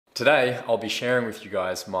Today, I'll be sharing with you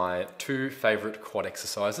guys my two favorite quad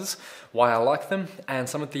exercises, why I like them, and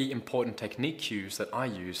some of the important technique cues that I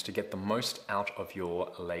use to get the most out of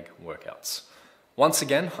your leg workouts. Once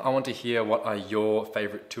again, I want to hear what are your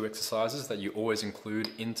favorite two exercises that you always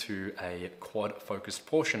include into a quad-focused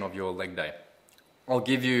portion of your leg day. I'll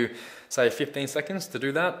give you, say, 15 seconds to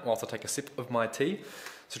do that whilst I take a sip of my tea.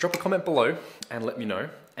 So drop a comment below and let me know.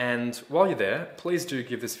 And while you're there, please do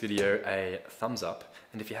give this video a thumbs up.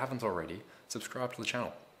 And if you haven't already, subscribe to the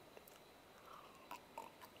channel.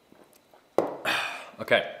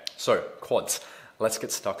 Okay, so quads. Let's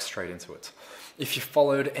get stuck straight into it. If you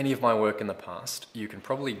followed any of my work in the past, you can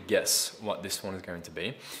probably guess what this one is going to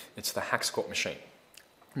be. It's the hack squat machine.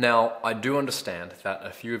 Now, I do understand that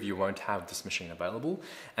a few of you won't have this machine available,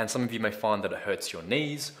 and some of you may find that it hurts your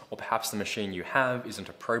knees, or perhaps the machine you have isn't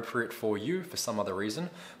appropriate for you for some other reason,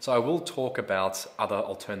 so I will talk about other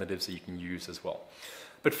alternatives that you can use as well.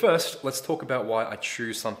 But first, let's talk about why I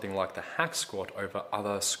choose something like the hack squat over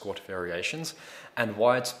other squat variations, and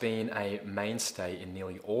why it's been a mainstay in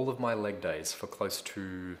nearly all of my leg days for close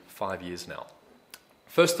to 5 years now.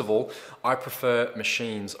 First of all, I prefer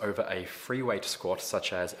machines over a free weight squat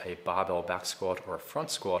such as a barbell back squat or a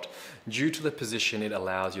front squat due to the position it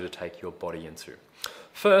allows you to take your body into.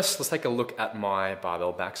 First, let's take a look at my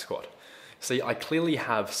barbell back squat. See, I clearly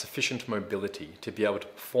have sufficient mobility to be able to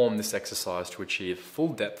perform this exercise to achieve full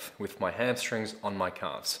depth with my hamstrings on my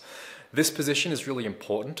calves. This position is really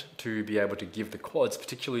important to be able to give the quads,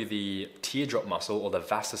 particularly the teardrop muscle or the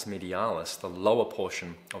vastus medialis, the lower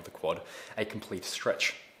portion of the quad, a complete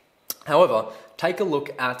stretch. However, take a look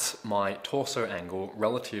at my torso angle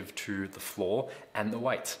relative to the floor and the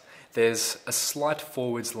weight. There's a slight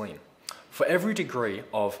forwards lean. For every degree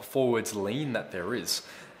of forwards lean that there is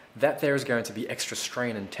going to be extra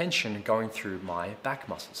strain and tension going through my back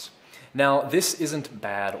muscles. Now, this isn't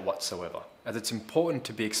bad whatsoever, as it's important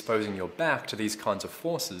to be exposing your back to these kinds of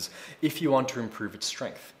forces if you want to improve its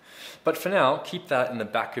strength. But for now, keep that in the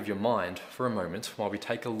back of your mind for a moment while we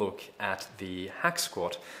take a look at the hack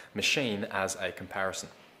squat machine as a comparison.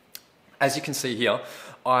 As you can see here,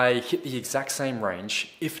 I hit the exact same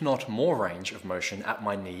range, if not more range of motion at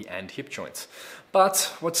my knee and hip joints.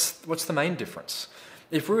 But what's the main difference?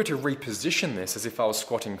 If we were to reposition this as if I was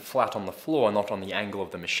squatting flat on the floor, not on the angle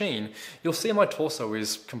of the machine, you'll see my torso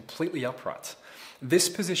is completely upright. This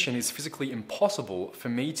position is physically impossible for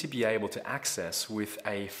me to be able to access with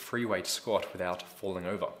a free weight squat without falling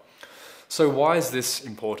over. So why is this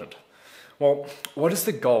important? Well, what is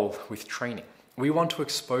the goal with training? We want to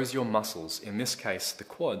expose your muscles, in this case the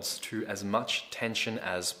quads, to as much tension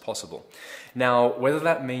as possible. Now, whether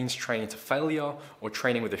that means training to failure or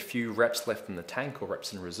training with a few reps left in the tank or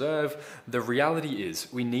reps in reserve, the reality is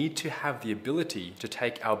we need to have the ability to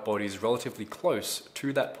take our bodies relatively close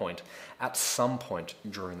to that point at some point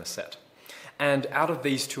during the set. And out of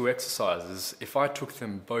these two exercises, if I took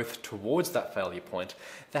them both towards that failure point,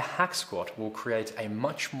 the hack squat will create a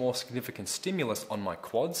much more significant stimulus on my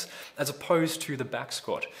quads as opposed to the back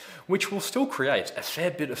squat, which will still create a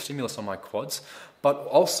fair bit of stimulus on my quads, but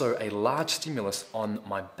also a large stimulus on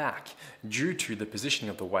my back due to the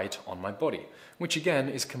positioning of the weight on my body, which again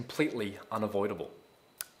is completely unavoidable.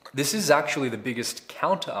 This is actually the biggest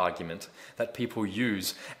counter-argument that people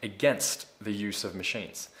use against the use of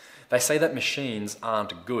machines. They say that machines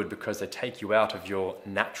aren't good because they take you out of your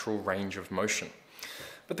natural range of motion.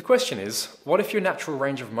 But the question is, what if your natural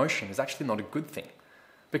range of motion is actually not a good thing?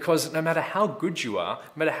 Because no matter how good you are,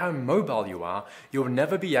 no matter how mobile you are, you'll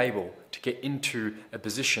never be able to get into a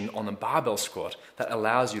position on the barbell squat that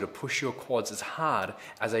allows you to push your quads as hard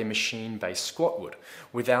as a machine-based squat would,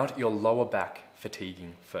 without your lower back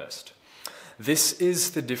fatiguing first. This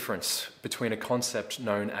is the difference between a concept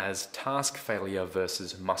known as task failure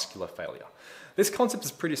versus muscular failure. This concept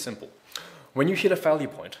is pretty simple. When you hit a failure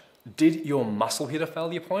point, did your muscle hit a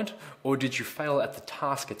failure point, or did you fail at the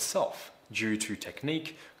task itself due to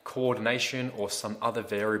technique, coordination, or some other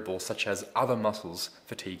variable such as other muscles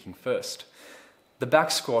fatiguing first? The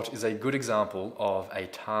back squat is a good example of a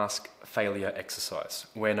task failure exercise,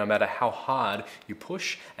 where no matter how hard you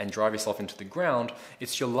push and drive yourself into the ground,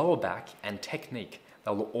 it's your lower back and technique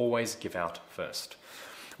that will always give out first.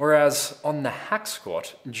 Whereas on the hack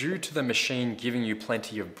squat, due to the machine giving you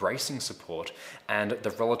plenty of bracing support and the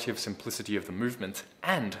relative simplicity of the movement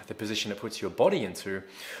and the position it puts your body into,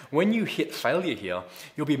 when you hit failure here,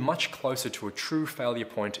 you'll be much closer to a true failure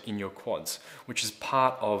point in your quads, which is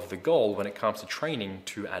part of the goal when it comes to training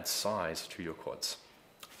to add size to your quads.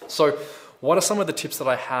 So What are some of the tips that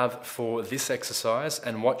I have for this exercise,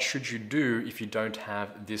 and what should you do if you don't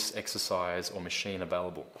have this exercise or machine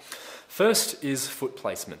available? First is foot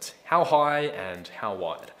placement. How high and how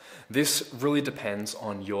wide? This really depends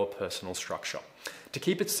on your personal structure. To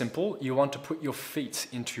keep it simple, you want to put your feet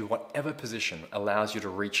into whatever position allows you to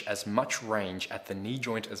reach as much range at the knee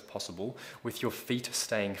joint as possible, with your feet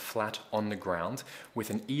staying flat on the ground with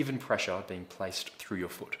an even pressure being placed through your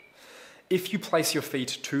foot. If you place your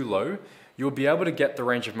feet too low, you'll be able to get the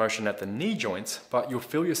range of motion at the knee joints, but you'll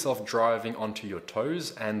feel yourself driving onto your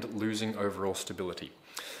toes and losing overall stability.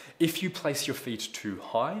 If you place your feet too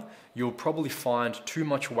high, you'll probably find too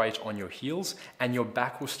much weight on your heels and your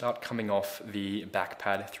back will start coming off the back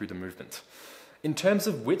pad through the movement. In terms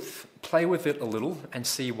of width, play with it a little and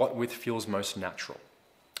see what width feels most natural.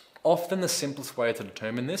 Often the simplest way to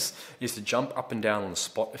determine this is to jump up and down on the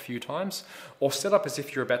spot a few times, or set up as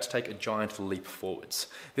if you're about to take a giant leap forwards.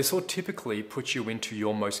 This will typically put you into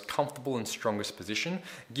your most comfortable and strongest position,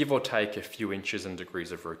 give or take a few inches and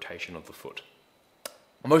degrees of rotation of the foot.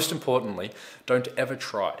 Most importantly, don't ever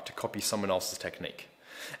try to copy someone else's technique,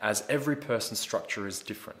 as every person's structure is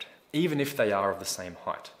different, even if they are of the same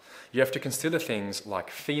height. You have to consider things like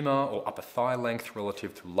femur or upper thigh length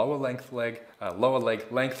relative to lower leg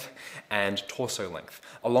length and torso length,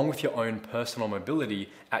 along with your own personal mobility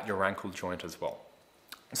at your ankle joint as well.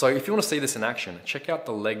 So if you want to see this in action, check out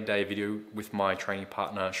the leg day video with my training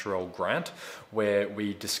partner Cheryl Grant, where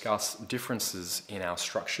we discuss differences in our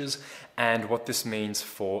structures and what this means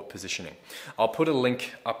for positioning. I'll put a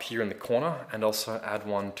link up here in the corner and also add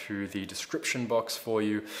one to the description box for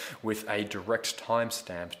you with a direct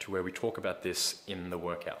timestamp to where we talk about this in the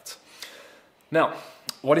workouts. Now,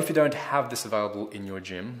 what if you don't have this available in your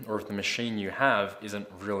gym, or if the machine you have isn't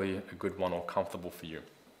really a good one or comfortable for you?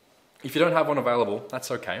 If you don't have one available, that's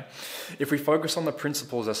okay. If we focus on the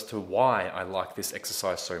principles as to why I like this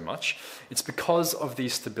exercise so much, it's because of the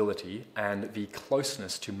stability and the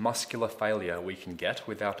closeness to muscular failure we can get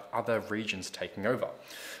without other regions taking over.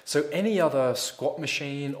 So any other squat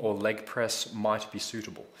machine or leg press might be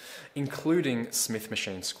suitable, including Smith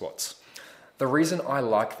machine squats. The reason I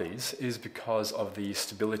like these is because of the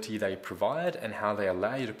stability they provide and how they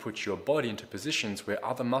allow you to put your body into positions where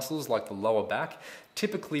other muscles like the lower back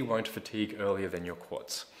typically won't fatigue earlier than your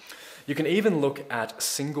quads. You can even look at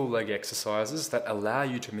single leg exercises that allow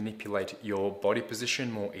you to manipulate your body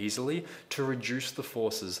position more easily to reduce the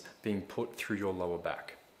forces being put through your lower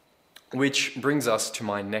back. Which brings us to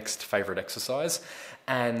my next favorite exercise,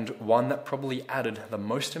 and one that probably added the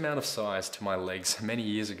most amount of size to my legs many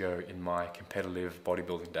years ago in my competitive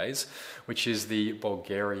bodybuilding days, which is the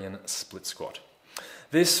Bulgarian split squat.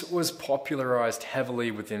 This was popularized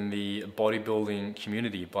heavily within the bodybuilding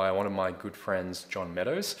community by one of my good friends, John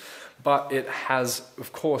Meadows, but it has,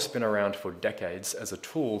 of course, been around for decades as a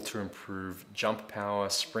tool to improve jump power,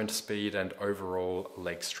 sprint speed, and overall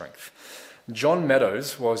leg strength. John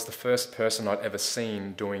Meadows was the first person I'd ever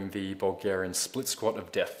seen doing the Bulgarian split squat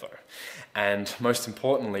of death though, and most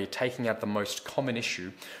importantly, taking out the most common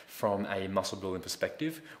issue from a muscle building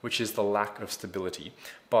perspective, which is the lack of stability,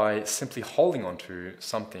 by simply holding onto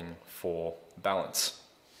something for balance.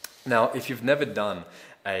 Now, if you've never done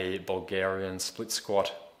a Bulgarian split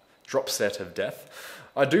squat drop set of death,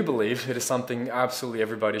 I do believe it is something absolutely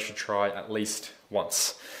everybody should try at least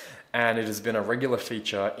once. And it has been a regular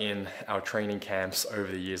feature in our training camps over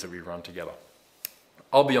the years that we run together.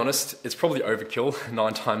 I'll be honest, it's probably overkill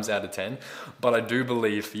 9 times out of 10, but I do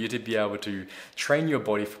believe for you to be able to train your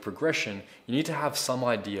body for progression, you need to have some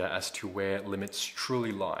idea as to where limits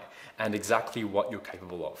truly lie and exactly what you're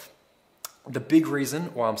capable of. The big reason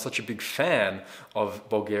why I'm such a big fan of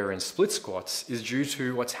Bulgarian split squats is due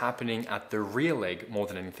to what's happening at the rear leg more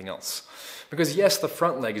than anything else. Because yes, the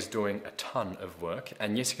front leg is doing a ton of work,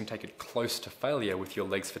 and yes, you can take it close to failure with your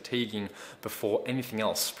legs fatiguing before anything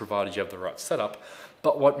else, provided you have the right setup,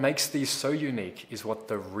 but what makes these so unique is what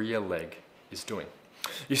the rear leg is doing.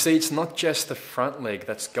 You see, it's not just the front leg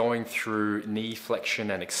that's going through knee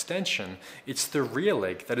flexion and extension, it's the rear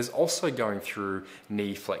leg that is also going through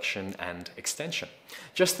knee flexion and extension,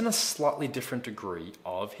 just in a slightly different degree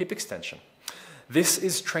of hip extension. This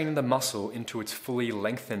is training the muscle into its fully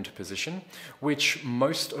lengthened position, which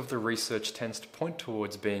most of the research tends to point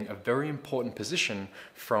towards being a very important position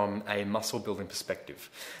from a muscle building perspective,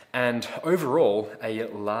 and overall a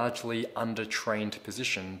largely undertrained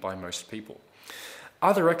position by most people.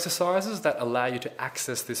 Other exercises that allow you to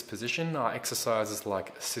access this position are exercises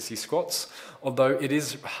like sissy squats, although it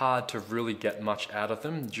is hard to really get much out of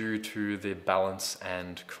them due to the balance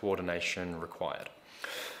and coordination required.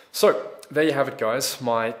 So there you have it guys,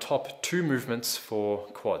 my top 2 movements for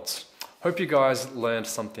quads. Hope you guys learned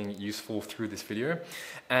something useful through this video,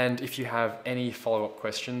 and if you have any follow-up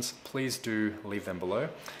questions, please do leave them below,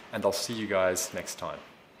 and I'll see you guys next time.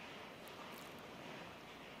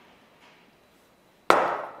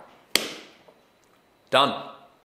 Done.